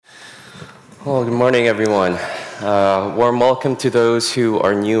Well, good morning, everyone. Warm welcome to those who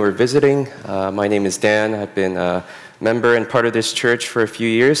are new or visiting. My name is Dan. I've been a member and part of this church for a few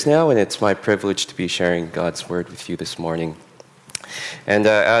years now, and it's my privilege to be sharing God's Word with you this morning. And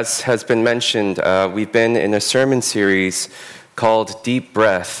as has been mentioned, we've been in a sermon series called Deep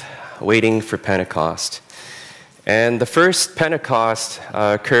Breath, Waiting for Pentecost. And the first Pentecost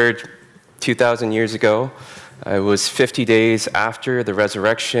occurred 2,000 years ago. It was 50 days after the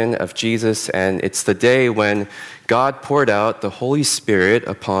resurrection of Jesus, and it's the day when God poured out the Holy Spirit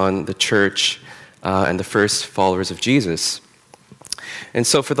upon the church and the first followers of Jesus. And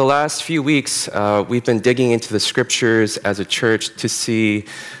so for the last few weeks, we've been digging into the scriptures as a church to see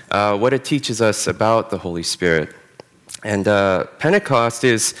what it teaches us about the Holy Spirit. And Pentecost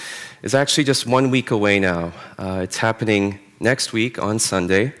is actually just 1 week away now. It's happening next week on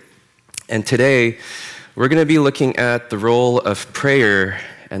Sunday. And today, we're going to be looking at the role of prayer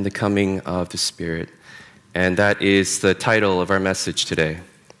and the coming of the Spirit. And that is the title of our message today.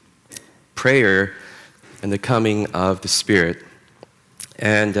 Prayer and the coming of the Spirit.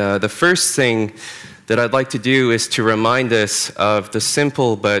 And the first thing that I'd like to do is to remind us of the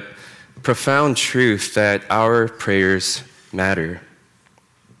simple but profound truth that our prayers matter.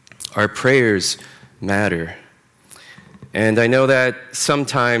 Our prayers matter. And I know that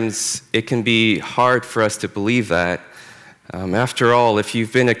sometimes it can be hard for us to believe that. After all, if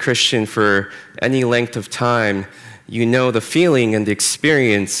you've been a Christian for any length of time, you know the feeling and the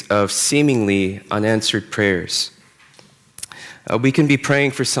experience of seemingly unanswered prayers. We can be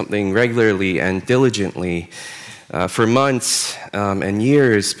praying for something regularly and diligently for months and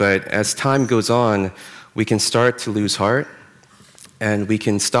years, but as time goes on, we can start to lose heart, and we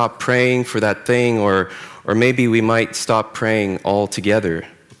can stop praying for that thing, or maybe we might stop praying altogether.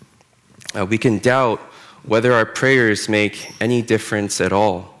 We can doubt whether our prayers make any difference at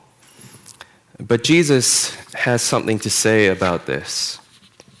all. But Jesus has something to say about this.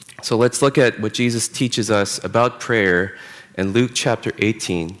 So let's look at what Jesus teaches us about prayer in Luke chapter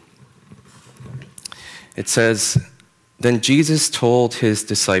 18. It says, "Then Jesus told his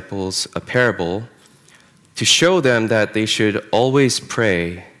disciples a parable to show them that they should always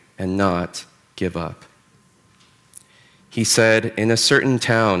pray and not give up. He said, in a certain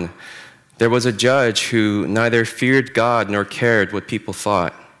town, there was a judge who neither feared God nor cared what people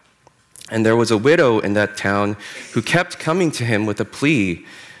thought. And there was a widow in that town who kept coming to him with a plea,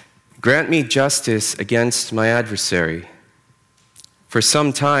 'Grant me justice against my adversary.' For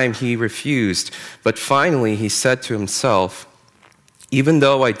some time he refused, but finally he said to himself, 'Even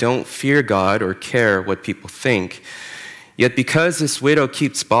though I don't fear God or care what people think, yet because this widow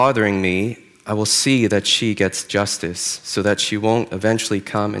keeps bothering me, I will see that she gets justice so that she won't eventually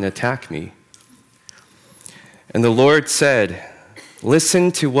come and attack me.' And the Lord said,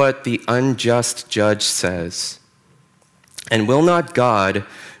 'Listen to what the unjust judge says. And will not God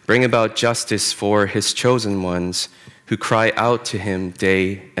bring about justice for his chosen ones who cry out to him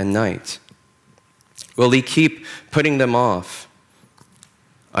day and night? Will he keep putting them off?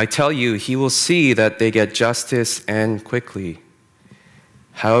 I tell you, he will see that they get justice and quickly.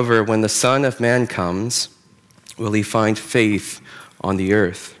 However, when the Son of Man comes, will he find faith on the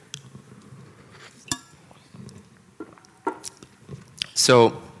earth?'"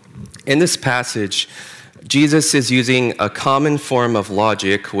 So, in this passage, Jesus is using a common form of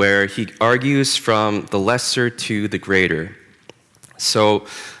logic where he argues from the lesser to the greater. So,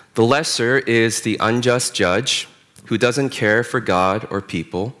 the lesser is the unjust judge who doesn't care for God or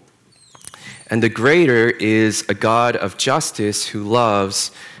people. And the greater is a God of justice who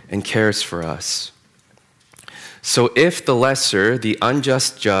loves and cares for us. So if the lesser, the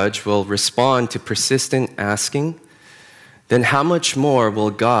unjust judge, will respond to persistent asking, then how much more will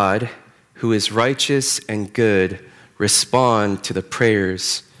God, who is righteous and good, respond to the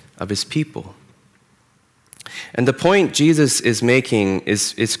prayers of his people? And the point Jesus is making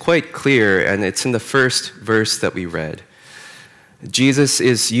is quite clear, and it's in the first verse that we read. Jesus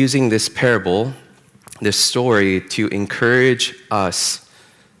is using this parable, this story, to encourage us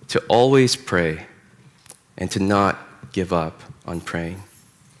to always pray and to not give up on praying.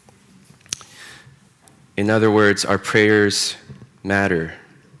 In other words, our prayers matter.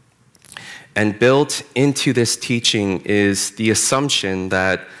 And built into this teaching is the assumption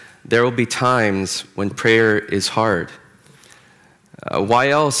that there will be times when prayer is hard. Why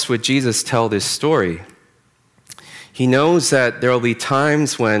else would Jesus tell this story? He knows that there will be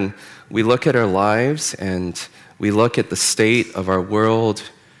times when we look at our lives and we look at the state of our world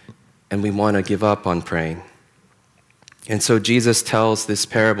and we want to give up on praying. And so Jesus tells this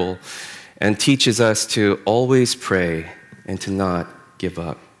parable and teaches us to always pray and to not give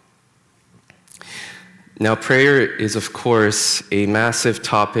up. Now, prayer is, of course, a massive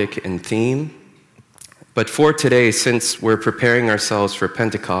topic and theme. But for today, since we're preparing ourselves for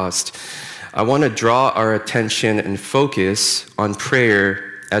Pentecost, I want to draw our attention and focus on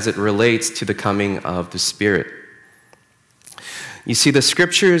prayer as it relates to the coming of the Spirit. You see, the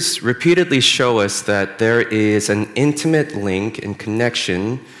scriptures repeatedly show us that there is an intimate link and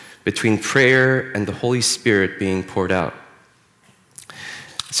connection between prayer and the Holy Spirit being poured out.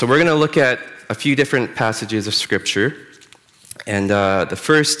 So we're going to look at a few different passages of scripture. And the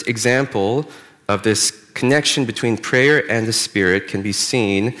first example of this connection between prayer and the Spirit can be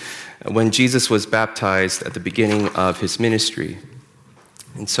seen when Jesus was baptized at the beginning of his ministry.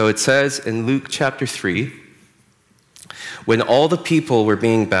 And so it says in Luke chapter 3, when all the people were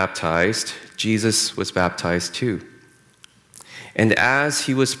being baptized, Jesus was baptized too. And as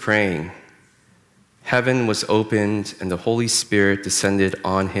he was praying, heaven was opened and the Holy Spirit descended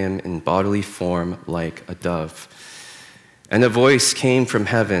on him in bodily form like a dove. And a voice came from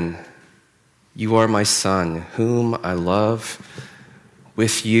heaven, "You are my Son, whom I love.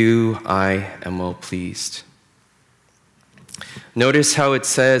 With you I am well pleased." Notice how it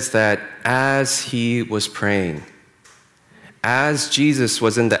says that as he was praying, as Jesus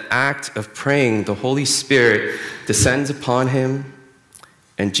was in the act of praying, the Holy Spirit descends upon him,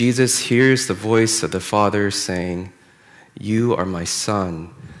 and Jesus hears the voice of the Father saying, "You are my Son.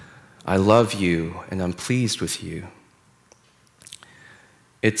 I love you, and I'm pleased with you."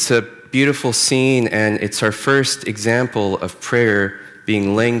 It's a beautiful scene, and it's our first example of prayer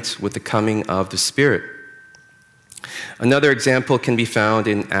being linked with the coming of the Spirit. Another example can be found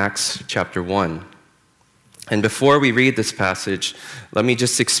in Acts chapter 1. And before we read this passage, let me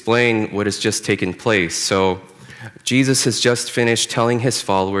just explain what has just taken place. So, Jesus has just finished telling his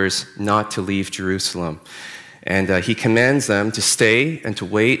followers not to leave Jerusalem. And he commands them to stay and to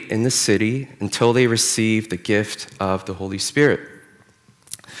wait in the city until they receive the gift of the Holy Spirit.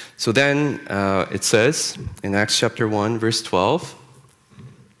 So then it says in Acts chapter 1, verse 12,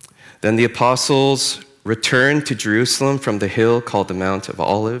 "Then the apostles returned to Jerusalem from the hill called the Mount of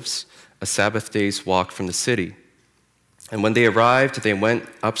Olives, a Sabbath day's walk from the city. And when they arrived, they went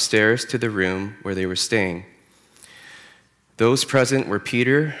upstairs to the room where they were staying. Those present were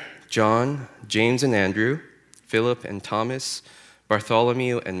Peter, John, James and Andrew, Philip and Thomas,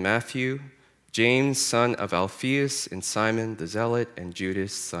 Bartholomew and Matthew, James, son of Alphaeus, and Simon the Zealot, and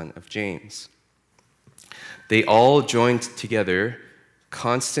Judas, son of James. They all joined together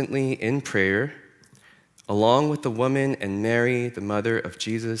constantly in prayer, along with the woman and Mary, the mother of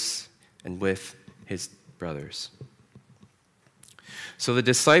Jesus, and with his brothers." So the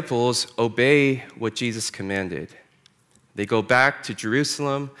disciples obey what Jesus commanded. They go back to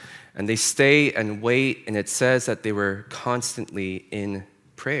Jerusalem, and they stay and wait, and it says that they were constantly in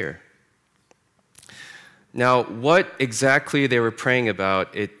prayer. Now, what exactly they were praying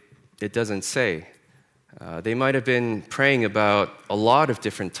about, it doesn't say. They might have been praying about a lot of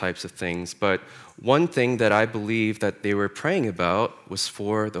different types of things, but one thing that I believe that they were praying about was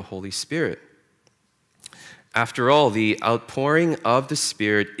for the Holy Spirit. After all, the outpouring of the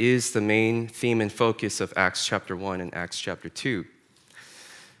Spirit is the main theme and focus of Acts chapter 1 and Acts chapter 2.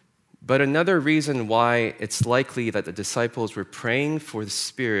 But another reason why it's likely that the disciples were praying for the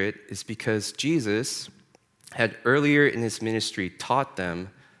Spirit is because Jesus had earlier in his ministry taught them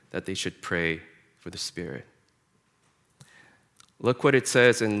that they should pray for the Spirit. Look what it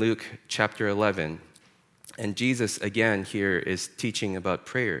says in Luke chapter 11. And Jesus, again, here is teaching about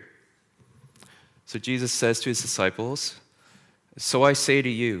prayer. So Jesus says to his disciples, "So I say to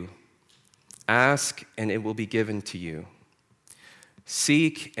you, ask and it will be given to you.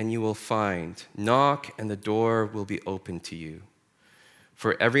 Seek and you will find. Knock and the door will be opened to you.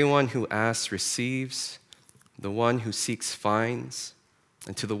 For everyone who asks receives, the one who seeks finds,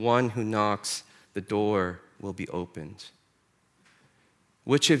 and to the one who knocks, the door will be opened.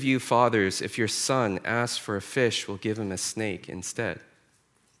 Which of you fathers, if your son asks for a fish, will give him a snake instead?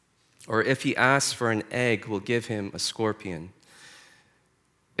 Or if he asks for an egg, will give him a scorpion?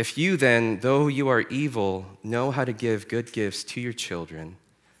 If you then, though you are evil, know how to give good gifts to your children,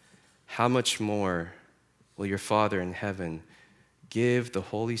 how much more will your Father in heaven give the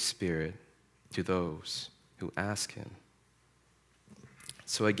Holy Spirit to those who ask him?"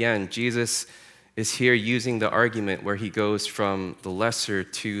 So again, Jesus is here using the argument where he goes from the lesser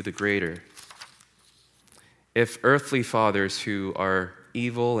to the greater. If earthly fathers who are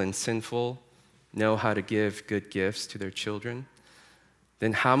evil and sinful know how to give good gifts to their children,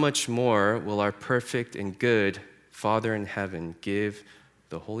 then how much more will our perfect and good Father in heaven give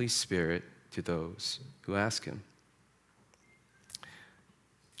the Holy Spirit to those who ask him?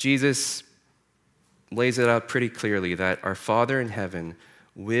 Jesus lays it out pretty clearly that our Father in heaven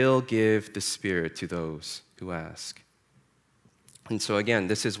will give the Spirit to those who ask. And so again,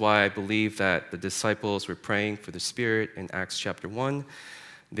 this is why I believe that the disciples were praying for the Spirit in Acts chapter 1.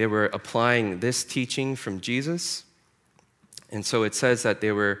 They were applying this teaching from Jesus. And so it says that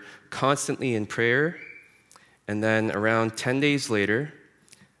they were constantly in prayer. And then around 10 days later,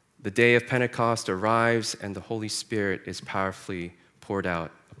 the day of Pentecost arrives and the Holy Spirit is powerfully poured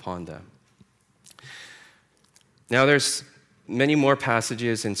out upon them. Now there's many more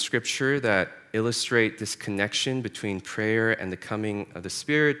passages in Scripture that illustrate this connection between prayer and the coming of the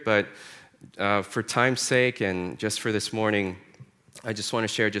Spirit, but for time's sake and just for this morning, I just want to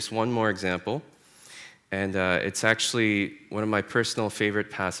share just one more example, and it's actually one of my personal favorite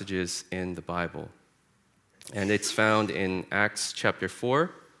passages in the Bible, and it's found in Acts chapter 4,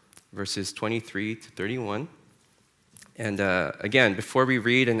 verses 23 to 31, and again, before we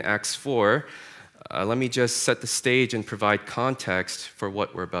read in Acts 4, let me just set the stage and provide context for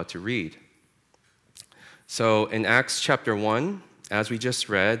what we're about to read. So in Acts chapter 1, as we just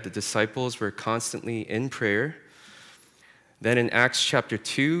read, the disciples were constantly in prayer. Then in Acts chapter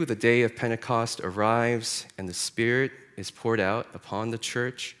 2, the day of Pentecost arrives and the Spirit is poured out upon the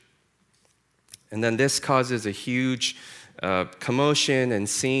church. And then this causes a huge commotion and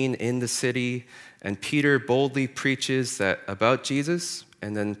scene in the city, and Peter boldly preaches that about Jesus,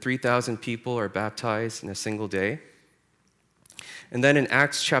 and then 3,000 people are baptized in a single day. And then in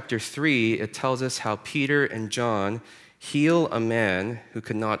Acts chapter 3, it tells us how Peter and John heal a man who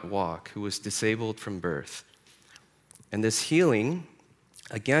could not walk, who was disabled from birth. And this healing,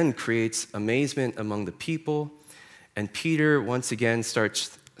 again, creates amazement among the people, and Peter once again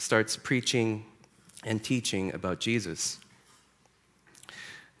starts preaching and teaching about Jesus.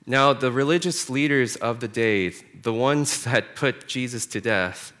 Now, the religious leaders of the day, the ones that put Jesus to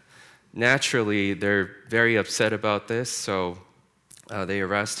death, naturally, they're very upset about this, so they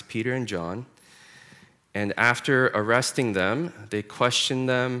arrest Peter and John. And after arresting them, they question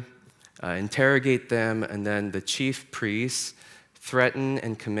them, interrogate them, and then the chief priests threaten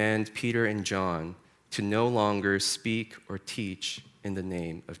and command Peter and John to no longer speak or teach in the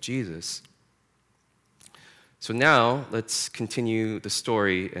name of Jesus. So now, let's continue the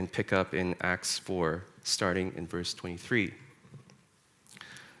story and pick up in Acts 4, starting in verse 23.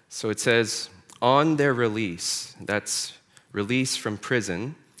 So it says, on their release, that's release from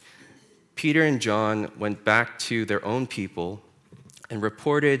prison, Peter and John went back to their own people and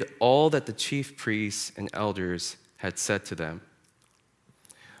reported all that the chief priests and elders had said to them.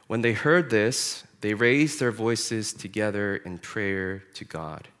 When they heard this, they raised their voices together in prayer to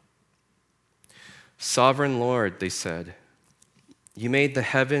God. Sovereign Lord, they said, you made the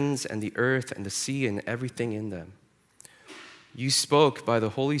heavens and the earth and the sea and everything in them. You spoke by the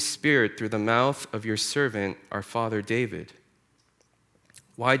Holy Spirit through the mouth of your servant, our father David.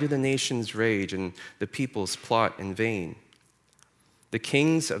 Why do the nations rage and the peoples plot in vain? The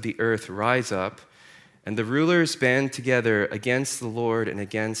kings of the earth rise up, and the rulers band together against the Lord and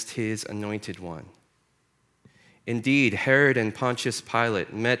against his anointed one. Indeed, Herod and Pontius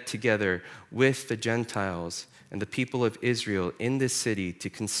Pilate met together with the Gentiles and the people of Israel in this city to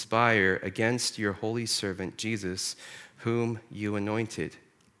conspire against your holy servant Jesus, whom you anointed.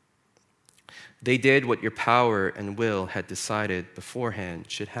 They did what your power and will had decided beforehand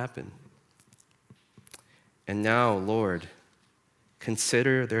should happen. And now, Lord,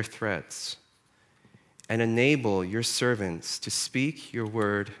 consider their threats and enable your servants to speak your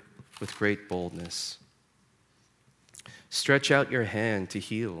word with great boldness. Stretch out your hand to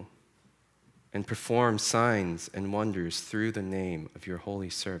heal and perform signs and wonders through the name of your holy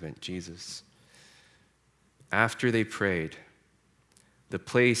servant, Jesus. After they prayed, the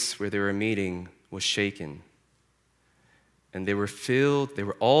place where they were meeting was shaken, and they were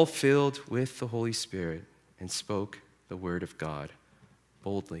all filled with the Holy Spirit and spoke the word of God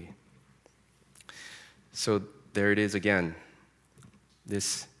boldly. So there it is again,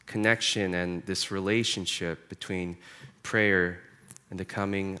 this connection and this relationship between prayer and the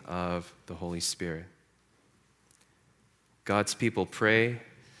coming of the Holy Spirit. God's people pray.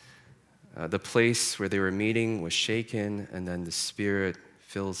 The place where they were meeting was shaken, and then the Spirit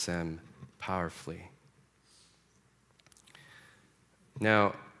fills them powerfully.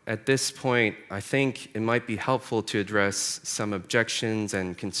 Now, at this point, I think it might be helpful to address some objections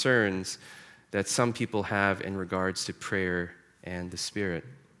and concerns that some people have in regards to prayer and the Spirit.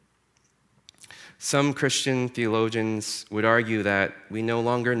 Some Christian theologians would argue that we no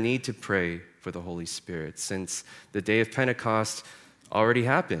longer need to pray for the Holy Spirit since the day of Pentecost already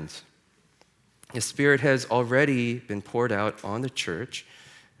happened. The Spirit has already been poured out on the church,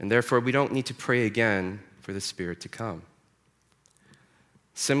 and therefore we don't need to pray again for the Spirit to come.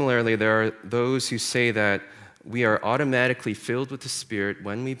 Similarly, there are those who say that we are automatically filled with the Spirit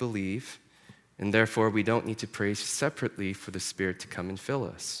when we believe, and therefore we don't need to pray separately for the Spirit to come and fill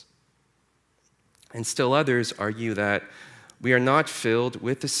us. And still others argue that we are not filled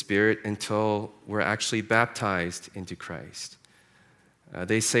with the Spirit until we're actually baptized into Christ.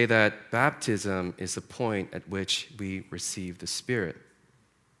 They say that baptism is the point at which we receive the Spirit.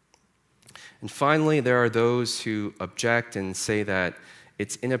 And finally, there are those who object and say that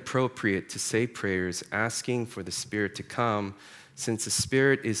it's inappropriate to say prayers asking for the Spirit to come, since the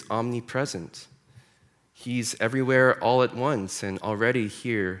Spirit is omnipresent. He's everywhere all at once and already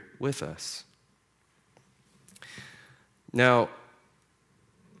here with us. Now,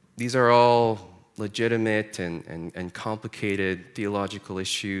 these are all legitimate and complicated theological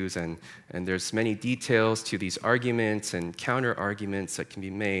issues, and there's many details to these arguments and counter-arguments that can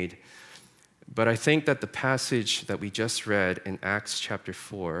be made. But I think that the passage that we just read in Acts chapter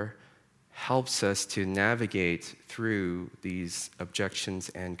 4 helps us to navigate through these objections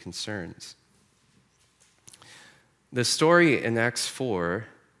and concerns. The story in Acts 4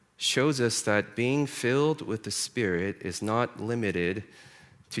 shows us that being filled with the Spirit is not limited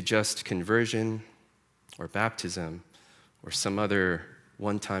to just conversion or baptism or some other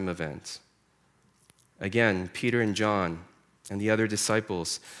one-time event. Again, Peter and John and the other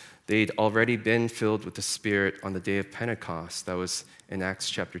disciples, they'd already been filled with the Spirit on the day of Pentecost. That was in Acts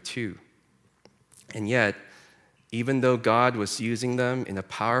chapter 2. And yet, even though God was using them in a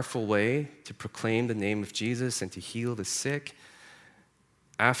powerful way to proclaim the name of Jesus and to heal the sick,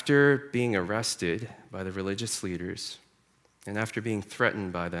 after being arrested by the religious leaders and after being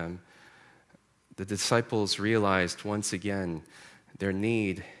threatened by them, the disciples realized once again their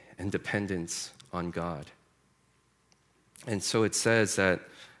need and dependence on God. And so it says that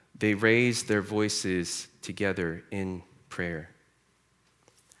they raised their voices together in prayer.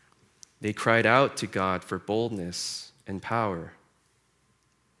 They cried out to God for boldness and power.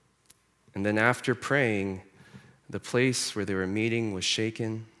 And then after praying, the place where they were meeting was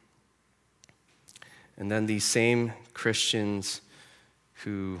shaken. And then these same Christians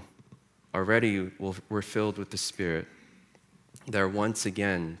who already were filled with the Spirit, they're once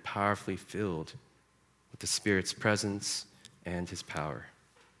again powerfully filled with the Spirit's presence and His power.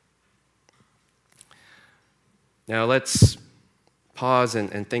 Now let's pause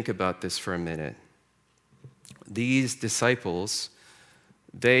and think about this for a minute. These disciples,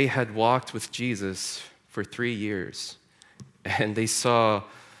 they had walked with Jesus for 3 years, and they saw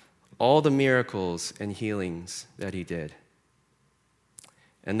all the miracles and healings that He did.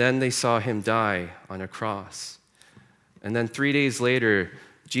 And then they saw Him die on a cross. And then 3 days later,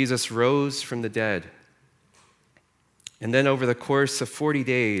 Jesus rose from the dead. And then over the course of 40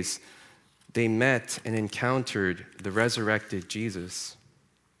 days, they met and encountered the resurrected Jesus.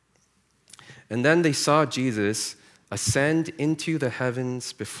 And then they saw Jesus ascend into the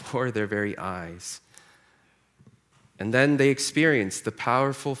heavens before their very eyes. And then they experienced the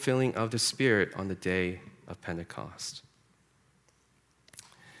powerful filling of the Spirit on the day of Pentecost.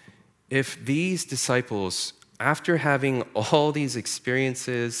 If these disciples, after having all these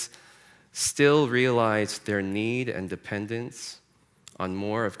experiences, still realized their need and dependence on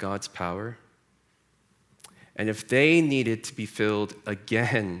more of God's power, and if they needed to be filled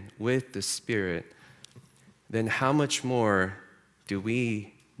again with the Spirit, then how much more do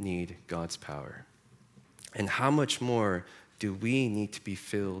we need God's power? And how much more do we need to be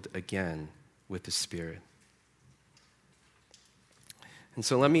filled again with the Spirit? And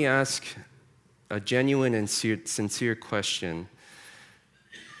so let me ask a genuine and sincere question.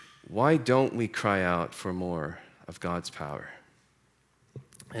 Why don't we cry out for more of God's power?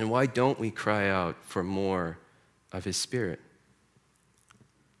 And why don't we cry out for more of His Spirit?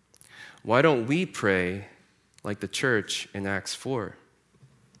 Why don't we pray like the church in Acts 4?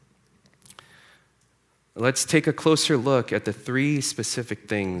 Let's take a closer look at the 3 specific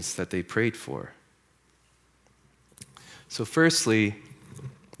things that they prayed for. So firstly,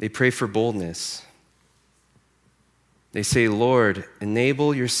 they pray for boldness. They say, Lord,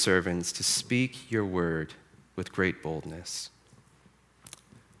 enable your servants to speak your word with great boldness.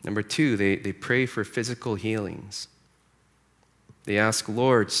 Number 2, they pray for physical healings. They ask,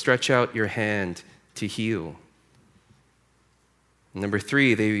 Lord, stretch out your hand to heal. Number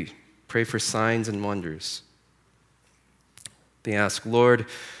 3, they pray for signs and wonders. They ask, Lord,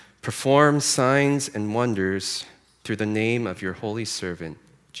 perform signs and wonders through the name of your holy servant,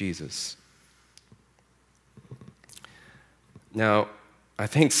 Jesus. Now, I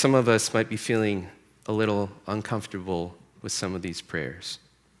think some of us might be feeling a little uncomfortable with some of these prayers.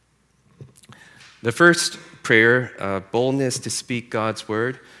 The first prayer, boldness to speak God's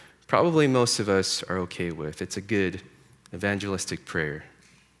word, probably most of us are okay with. It's a good evangelistic prayer.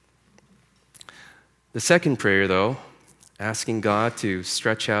 The second prayer, though, asking God to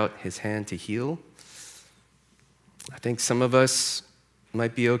stretch out his hand to heal, I think some of us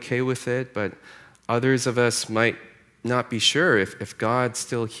might be okay with it, but others of us might not be sure if God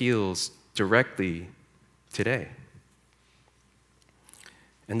still heals directly today.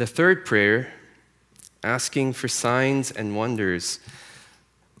 And the third prayer, asking for signs and wonders,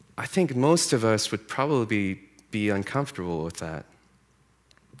 I think most of us would probably be uncomfortable with that.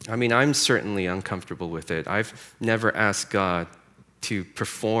 I mean, I'm certainly uncomfortable with it. I've never asked God to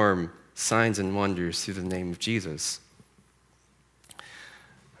perform signs and wonders through the name of Jesus.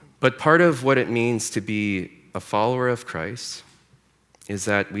 But part of what it means to be a follower of Christ is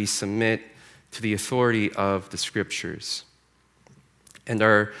that we submit to the authority of the Scriptures. And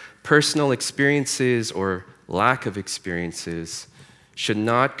our personal experiences or lack of experiences should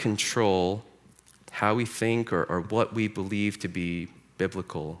not control how we think or what we believe to be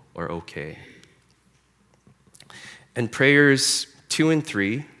biblical or okay. And prayers 2 and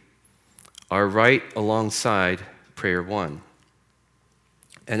 3 are right alongside prayer 1.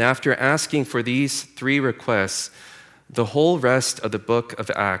 And after asking for these 3 requests, the whole rest of the book of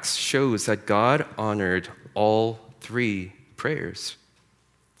Acts shows that God honored all 3 prayers.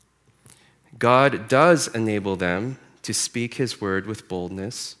 God does enable them to speak his word with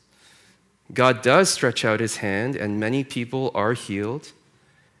boldness. God does stretch out his hand, and many people are healed.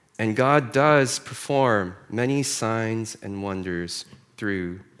 And God does perform many signs and wonders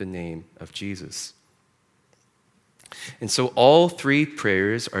through the name of Jesus. And so all 3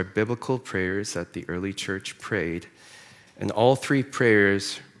 prayers are biblical prayers that the early church prayed, and all 3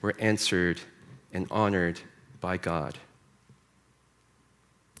 prayers were answered and honored by God.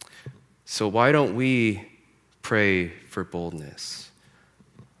 So why don't we pray for boldness?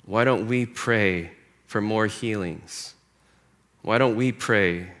 Why don't we pray for more healings? Why don't we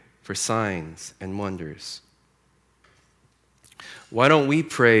pray for signs and wonders? Why don't we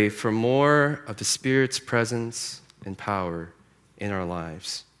pray for more of the Spirit's presence and power in our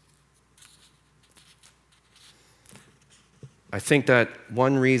lives? I think that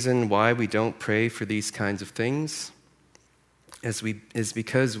one reason why we don't pray for these kinds of things is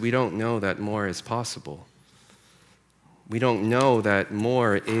because we don't know that more is possible. We don't know that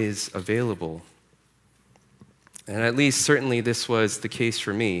more is available. And at least certainly this was the case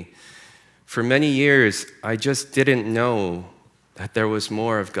for me. For many years, I just didn't know that there was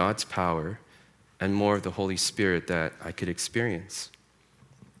more of God's power and more of the Holy Spirit that I could experience.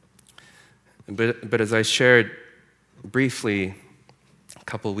 But as I shared briefly a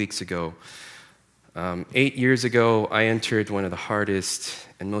couple weeks ago, 8 years ago, I entered one of the hardest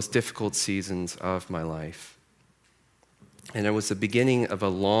and most difficult seasons of my life. And it was the beginning of a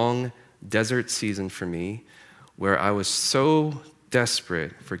long desert season for me where I was so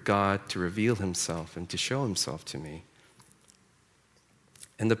desperate for God to reveal himself and to show himself to me.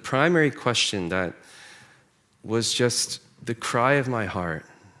 And the primary question that was just the cry of my heart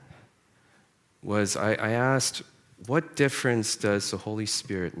was I asked, what difference does the Holy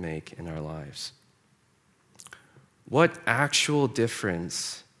Spirit make in our lives? What actual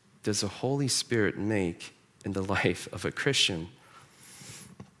difference does the Holy Spirit make in the life of a Christian?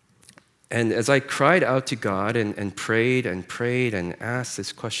 And as I cried out to God and prayed and asked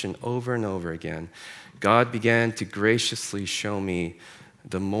this question over and over again, God began to graciously show me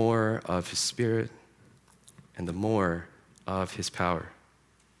the more of his Spirit and the more of his power.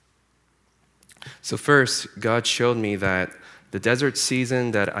 So first, God showed me that the desert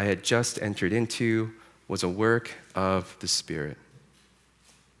season that I had just entered into was a work of the Spirit.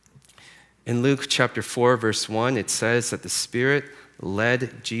 In Luke chapter 4, verse 1, it says that the Spirit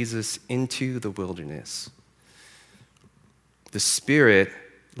led Jesus into the wilderness. The Spirit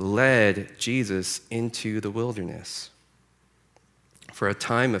led Jesus into the wilderness for a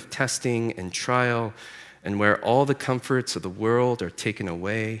time of testing and trial, and where all the comforts of the world are taken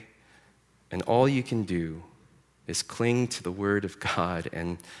away, and all you can do is cling to the Word of God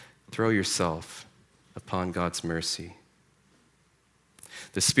and throw yourself upon God's mercy.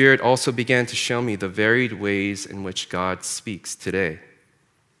 The Spirit also began to show me the varied ways in which God speaks today.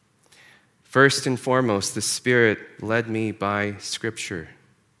 First and foremost, the Spirit led me by Scripture.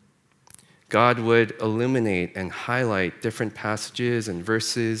 God would illuminate and highlight different passages and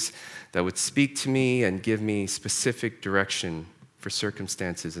verses that would speak to me and give me specific direction for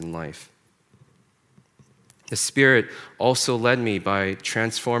circumstances in life. The Spirit also led me by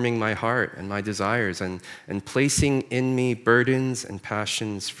transforming my heart and my desires and placing in me burdens and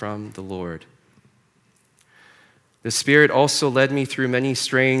passions from the Lord. The Spirit also led me through many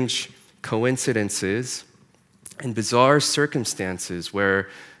strange coincidences and bizarre circumstances where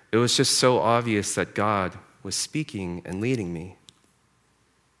it was just so obvious that God was speaking and leading me.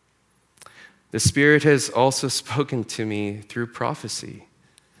 The Spirit has also spoken to me through prophecy.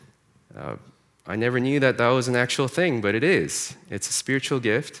 I never knew that that was an actual thing, but it is. It's a spiritual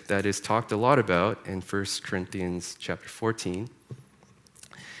gift that is talked a lot about in 1 Corinthians chapter 14.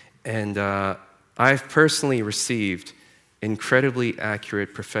 And I've personally received incredibly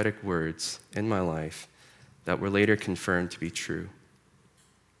accurate prophetic words in my life that were later confirmed to be true.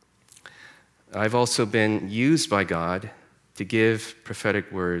 I've also been used by God to give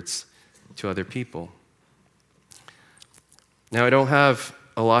prophetic words to other people. Now, I don't have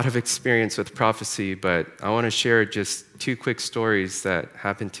a lot of experience with prophecy, but I want to share just 2 quick stories that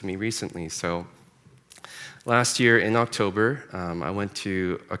happened to me recently. So, last year in October, I went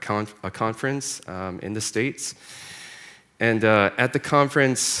to a conference in the States. And at the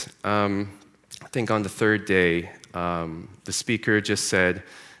conference, I think on the 3rd day, the speaker just said,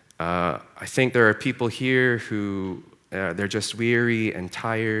 I think there are people here who they're just weary and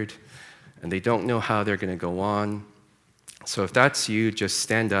tired, and they don't know how they're going to go on. So if that's you, just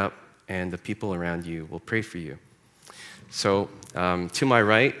stand up, and the people around you will pray for you. So to my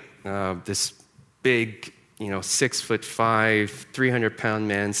right, this big, 6'5", 300-pound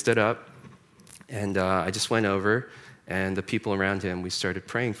man stood up, and I just went over, and the people around him, we started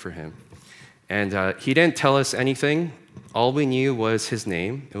praying for him. And he didn't tell us anything. All we knew was his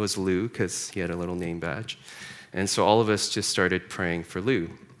name. It was Lou, because he had a little name badge. And so all of us just started praying for Lou.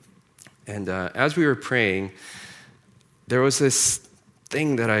 And as we were praying, there was this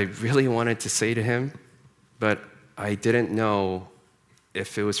thing that I really wanted to say to him, but I didn't know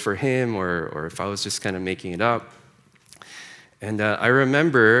if it was for him or if I was just kind of making it up. And I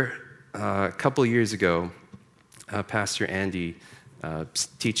remember a couple years ago, Pastor Andy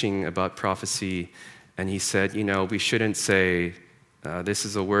teaching about prophecy, and he said, we shouldn't say, this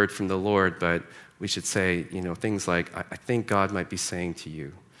is a word from the Lord, but we should say, things like, I think God might be saying to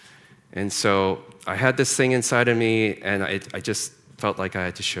you. And so I had this thing inside of me, and I just felt like I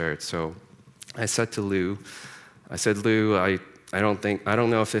had to share it. So I said to Lou, Lou, I don't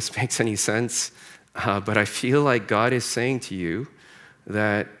know if this makes any sense, but I feel like God is saying to you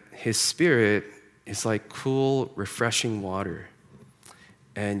that his Spirit is like cool, refreshing water.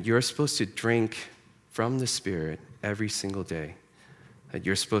 And you're supposed to drink from the Spirit every single day. That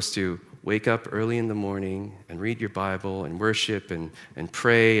you're supposed to wake up early in the morning and read your Bible and worship and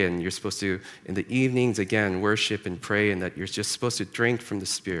pray, and you're supposed to, in the evenings, again, worship and pray, and that you're just supposed to drink from the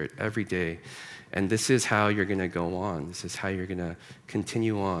Spirit every day. And this is how you're going to go on. This is how you're going to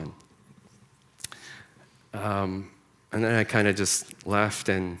continue on. And then I kind of just left,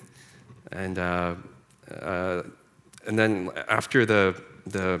 and then after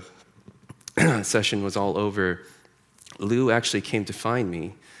the session was all over, Lou actually came to find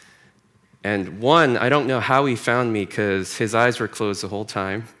me. And I don't know how he found me because his eyes were closed the whole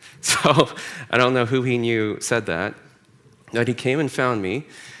time. So I don't know who he knew said that. But he came and found me,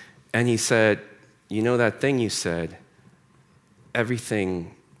 and he said, that thing you said,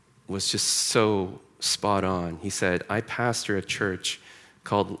 everything was just so spot on. He said, I pastor a church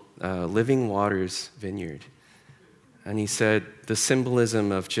called Living Waters Vineyard. And he said, the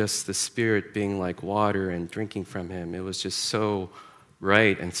symbolism of just the Spirit being like water and drinking from him, it was just so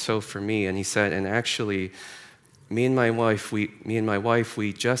right and so for me. And he said, and actually, me and my wife,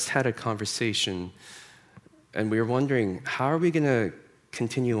 we just had a conversation, and we were wondering, how are we going to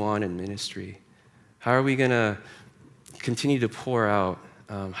continue on in ministry? How are we going to continue to pour out?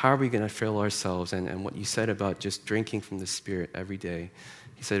 How are we going to fill ourselves? And what you said about just drinking from the Spirit every day,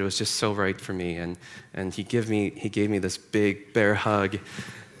 he said it was just so right for me. And he gave me this big bear hug,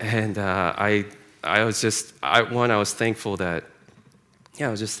 and I was thankful that. I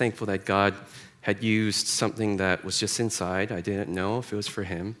was just thankful that God had used something that was just inside. I didn't know if it was for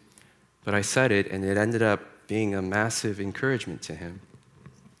him, but I said it, and it ended up being a massive encouragement to him.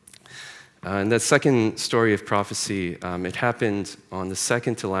 And that second story of prophecy, it happened on the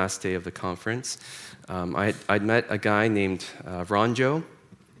second to last day of the conference. I'd met a guy named Ronjo,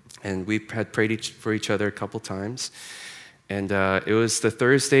 and we had prayed for each other a couple times. And it was the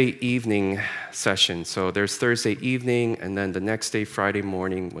Thursday evening session. So there's Thursday evening, and then the next day, Friday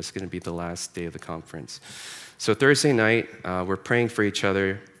morning, was going to be the last day of the conference. So Thursday night, we're praying for each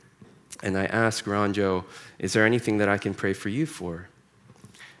other, and I asked Ronjo, is there anything that I can pray for you for?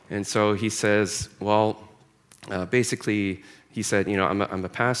 And so he says, basically, he said, I'm a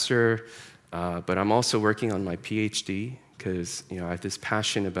pastor, but I'm also working on my PhD, because I have this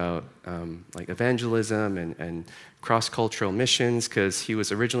passion about like evangelism and cross-cultural missions, because he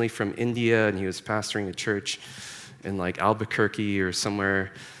was originally from India and he was pastoring a church in like Albuquerque or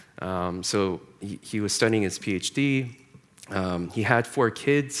somewhere. So he was studying his PhD. He had 4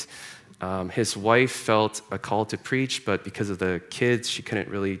 kids. His wife felt a call to preach, but because of the kids, she couldn't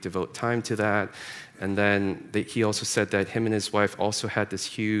really devote time to that. And then he also said that him and his wife also had this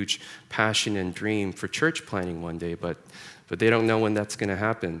huge passion and dream for church planting one day, but they don't know when that's going to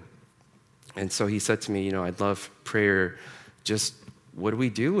happen. And so he said to me, I'd love prayer. Just what do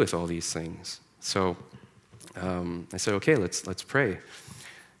we do with all these things? So I said, okay, let's pray.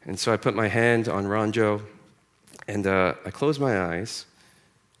 And so I put my hand on Ronjo, and I closed my eyes.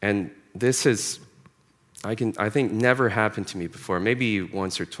 And this has, I think, never happened to me before, maybe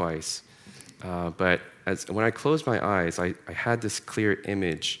once or twice. But when I closed my eyes, I had this clear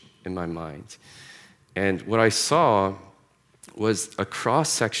image in my mind. And what I saw was a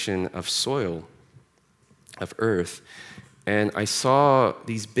cross-section of soil, of earth. And I saw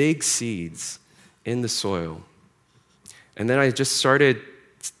these big seeds in the soil. And then I just started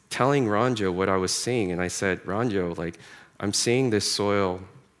telling Ronjo what I was seeing. And I said, Ronjo, like, I'm seeing this soil.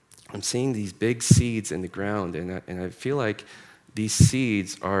 I'm seeing these big seeds in the ground. And I feel like these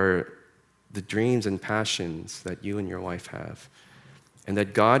seeds are the dreams and passions that you and your wife have. And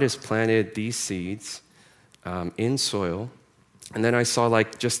that God has planted these seeds in soil. And then I saw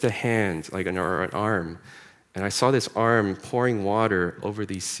like just a hand, like an arm. And I saw this arm pouring water over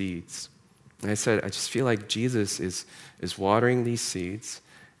these seeds. And I said, I just feel like Jesus is watering these seeds.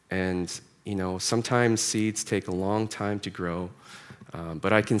 And, sometimes seeds take a long time to grow.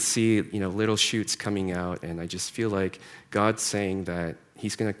 But I can see, little shoots coming out. And I just feel like God's saying that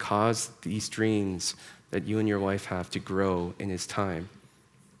he's going to cause these dreams that you and your wife have to grow in his time.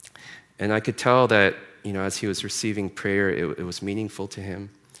 And I could tell that, as he was receiving prayer, it was meaningful to him.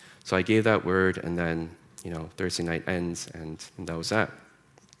 So I gave that word, and then, Thursday night ends, and that was that.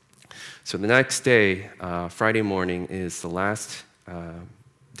 So the next day, Friday morning, is the last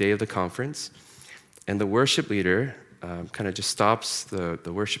day of the conference. And the worship leader kind of just stops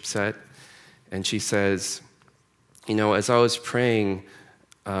the worship set, and she says, as I was praying,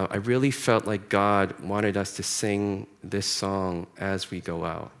 I really felt like God wanted us to sing this song as we go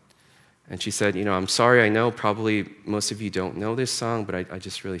out. And she said, I'm sorry, I know probably most of you don't know this song, but I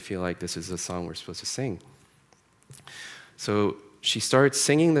just really feel like this is a song we're supposed to sing. So she starts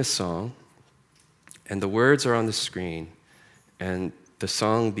singing this song, and the words are on the screen, and the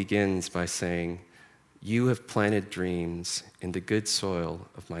song begins by saying, "You have planted dreams in the good soil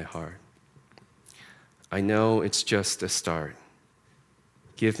of my heart. I know it's just a start.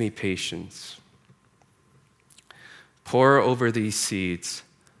 Give me patience. Pour over these seeds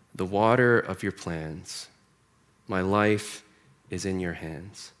the water of your plans. My life is in your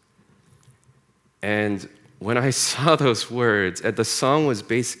hands." And when I saw those words, and the song was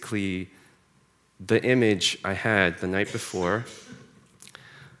basically the image I had the night before,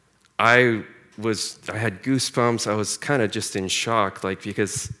 I had goosebumps. I was kind of just in shock,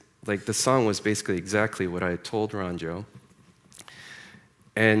 because the song was basically exactly what I had told Ronjo.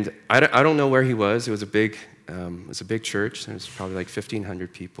 And I don't know where he was. It was a big church. There was probably like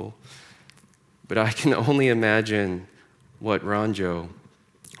 1,500 people. But I can only imagine what Ronjo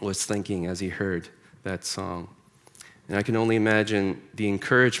was thinking as he heard that song. And I can only imagine the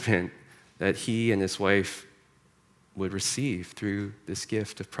encouragement that he and his wife would receive through this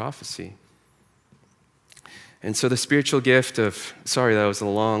gift of prophecy. And so the spiritual gift of, sorry, that was a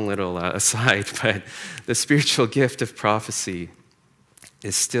long little aside, but the spiritual gift of prophecy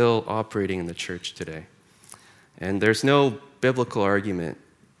is still operating in the church today. And there's no biblical argument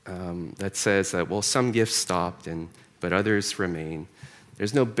that says that, well, some gifts stopped, but others remain.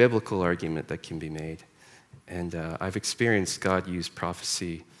 There's no biblical argument that can be made. And I've experienced God use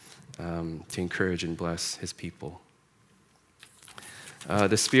prophecy to encourage and bless his people.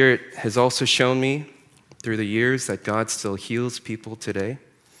 The Spirit has also shown me through the years that God still heals people today.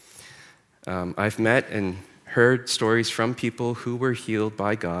 I've met and heard stories from people who were healed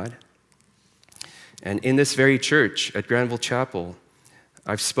by God. And in this very church at Granville Chapel,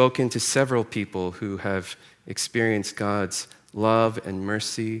 I've spoken to several people who have experienced God's love and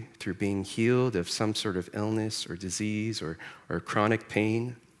mercy through being healed of some sort of illness or disease or chronic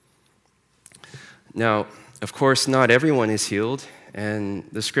pain. Now, of course, not everyone is healed, and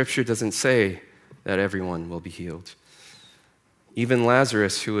the scripture doesn't say that everyone will be healed. Even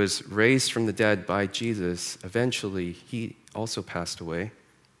Lazarus, who was raised from the dead by Jesus, eventually he also passed away.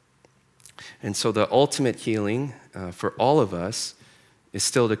 And so the ultimate healing for all of us is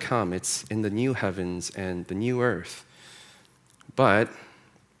still to come. It's in the new heavens and the new earth. But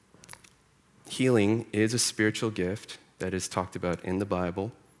healing is a spiritual gift that is talked about in the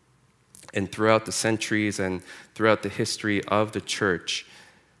Bible. And throughout the centuries and throughout the history of the church,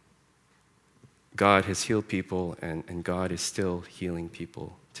 God has healed people, and God is still healing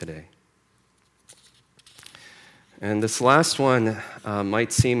people today. And this last one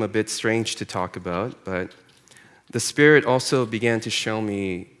might seem a bit strange to talk about, but the Spirit also began to show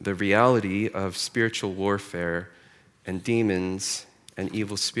me the reality of spiritual warfare and demons and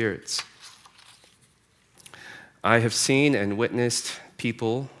evil spirits. I have seen and witnessed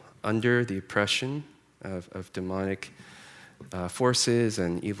people under the oppression of demonic forces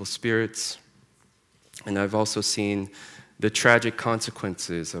and evil spirits. And I've also seen the tragic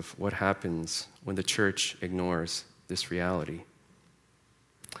consequences of what happens when the church ignores this reality.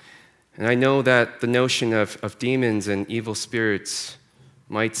 And I know that the notion of demons and evil spirits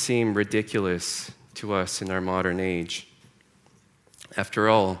might seem ridiculous to us in our modern age. After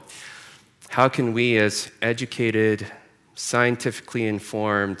all, how can we as educated, scientifically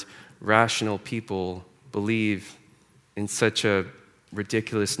informed, rational people believe in such a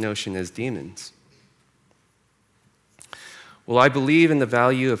ridiculous notion as demons? Well, I believe in the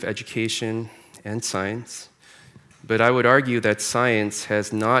value of education and science, but I would argue that science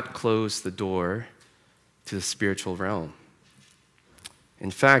has not closed the door to the spiritual realm.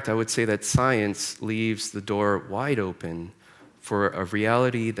 In fact, I would say that science leaves the door wide open for a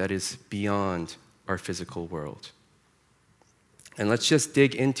reality that is beyond our physical world. And let's just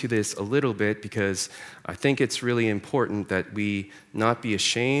dig into this a little bit, because I think it's really important that we not be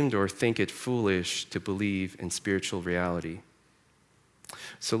ashamed or think it foolish to believe in spiritual reality.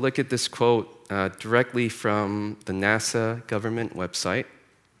 So look at this quote directly from the NASA government website,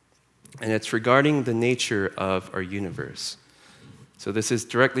 and it's regarding the nature of our universe. So this is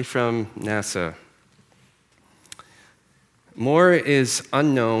directly from NASA. More is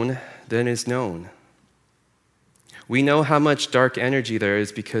unknown than is known. We know how much dark energy there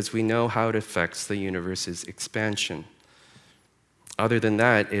is because we know how it affects the universe's expansion. Other than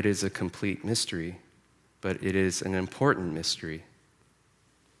that, it is a complete mystery, but it is an important mystery.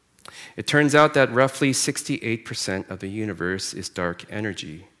 It turns out that roughly 68% of the universe is dark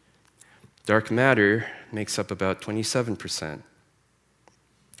energy. Dark matter makes up about 27%.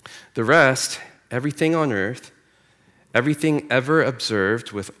 The rest, everything on Earth, everything ever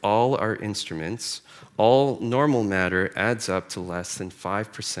observed with all our instruments, all normal matter adds up to less than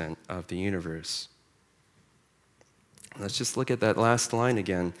 5% of the universe. Let's just look at that last line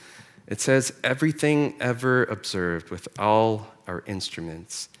again. It says, everything ever observed with all our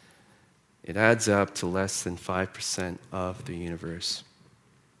instruments. It adds up to less than 5% of the universe.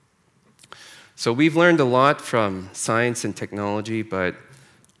 So we've learned a lot from science and technology, but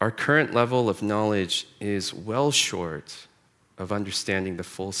our current level of knowledge is well short of understanding the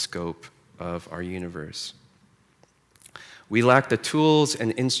full scope of our universe. We lack the tools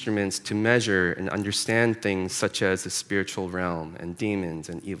and instruments to measure and understand things such as the spiritual realm and demons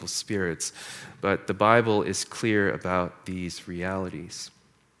and evil spirits, but the Bible is clear about these realities.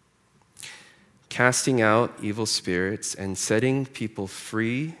 Casting out evil spirits and setting people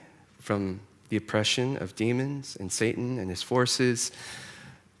free from the oppression of demons and Satan and his forces,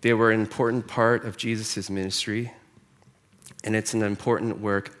 they were an important part of Jesus' ministry, and it's an important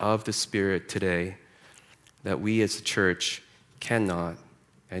work of the Spirit today that we as a church cannot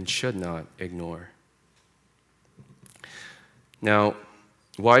and should not ignore. Now,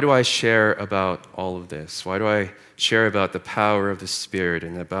 why do I share about all of this? Why do I share about the power of the Spirit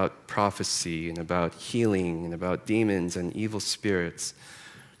and about prophecy and about healing and about demons and evil spirits?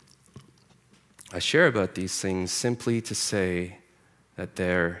 I share about these things simply to say that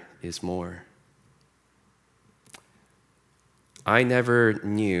there is more. I never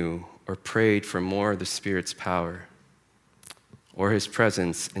knew or prayed for more of the Spirit's power or His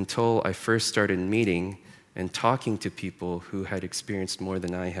presence until I first started meeting and talking to people who had experienced more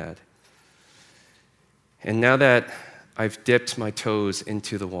than I had. And now that I've dipped my toes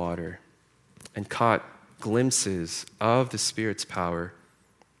into the water and caught glimpses of the Spirit's power,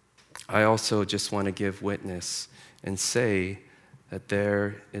 I also just want to give witness and say that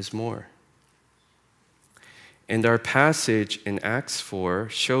there is more. And our passage in Acts 4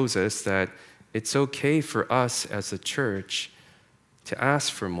 shows us that it's okay for us as a church to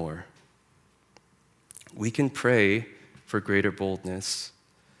ask for more. We can pray for greater boldness.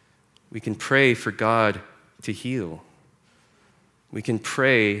 We can pray for God to heal. We can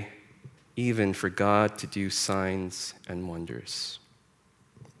pray even for God to do signs and wonders.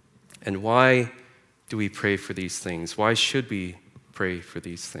 And why do we pray for these things? Why should we pray for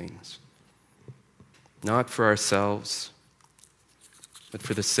these things? Not for ourselves, but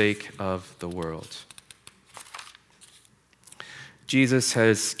for the sake of the world. Jesus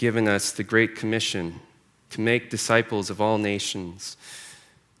has given us the Great Commission to make disciples of all nations,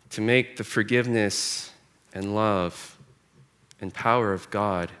 to make the forgiveness and love and power of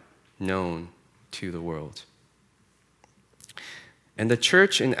God known to the world. And the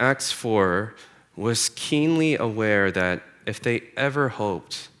church in Acts 4 was keenly aware that if they ever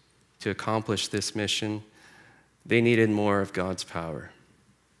hoped to accomplish this mission, they needed more of God's power.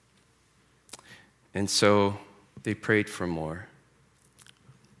 And so they prayed for more.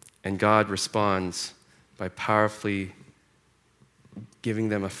 And God responds by powerfully giving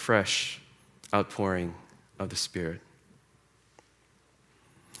them a fresh outpouring of the Spirit.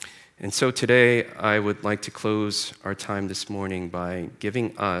 And so today, I would like to close our time this morning by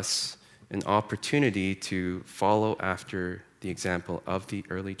giving us an opportunity to follow after the example of the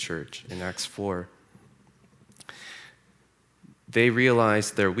early church in Acts 4. They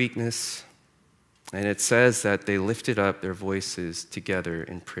realized their weakness, and it says that they lifted up their voices together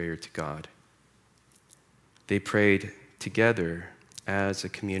in prayer to God. They prayed together as a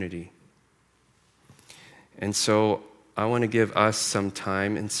community. And so I want to give us some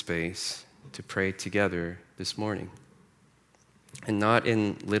time and space to pray together this morning. And not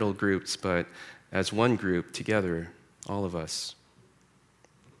in little groups, but as one group together, all of us.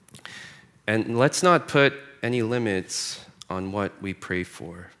 And let's not put any limits on what we pray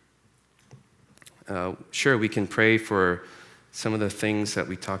for. Sure, we can pray for some of the things that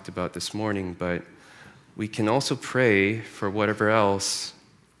we talked about this morning, but we can also pray for whatever else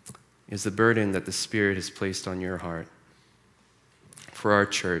is the burden that the Spirit has placed on your heart, for our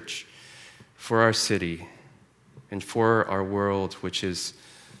church, for our city, and for our world, which is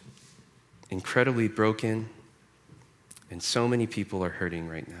incredibly broken, and so many people are hurting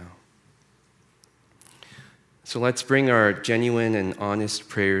right now. So let's bring our genuine and honest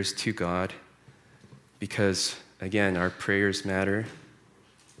prayers to God, because, again, our prayers matter,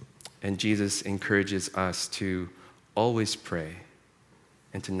 and Jesus encourages us to always pray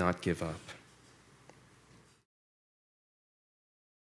and to not give up.